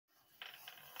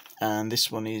And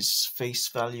this one is Face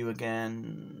Value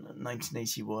again,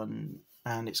 1981,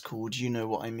 and it's called You Know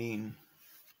What I Mean.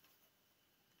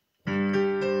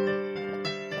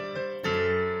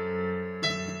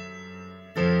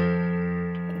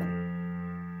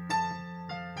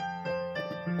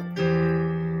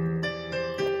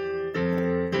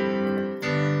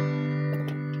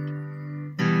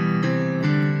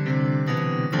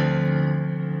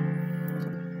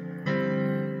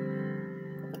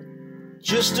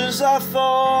 Just as I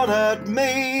thought I'd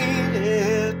made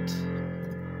it,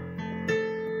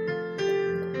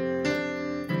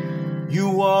 you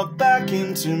walked back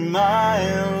into my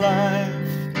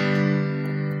life,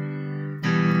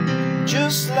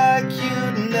 just like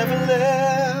you'd never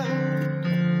left.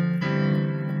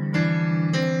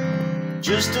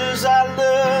 Just as I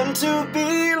learned to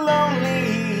be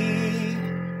lonely,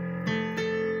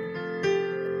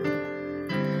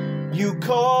 you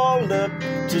called up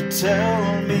to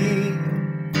tell me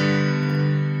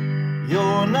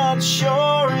you're not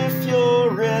sure if you're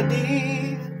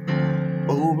ready.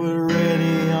 Oh, but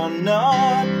ready or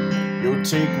not, you'll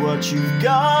take what you've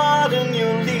got and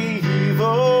you'll leave.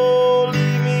 Oh,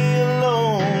 leave me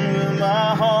alone with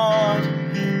my heart.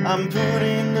 I'm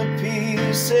putting the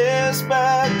pieces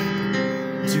back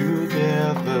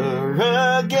together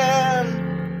again.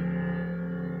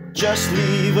 Just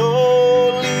leave,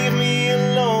 oh, leave me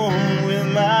alone with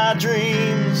my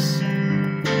dreams.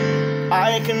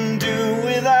 I can do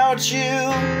without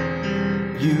you.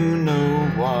 You know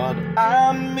what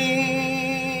I mean.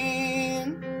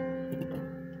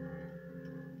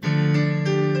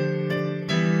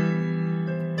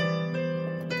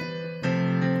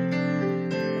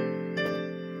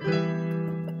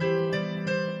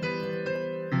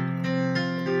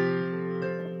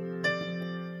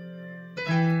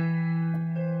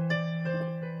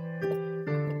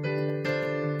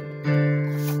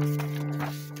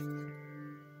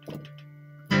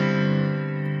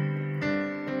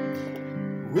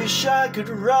 Wish I could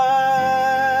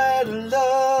write a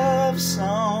love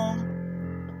song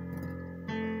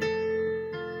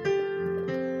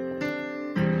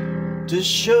to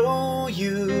show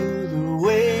you the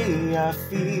way I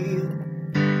feel.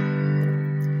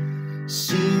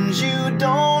 Seems you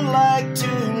don't like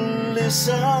to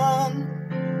listen.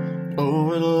 Oh,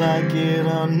 but like it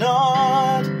or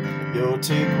not, you'll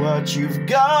take what you've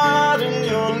got and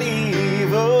you'll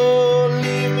leave. Oh,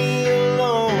 leave me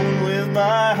alone with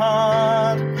my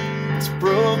heart. It's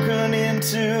broken in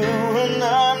two and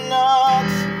I'm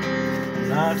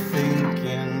not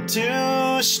thinking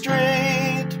too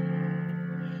straight.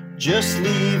 Just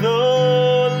leave,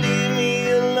 oh, leave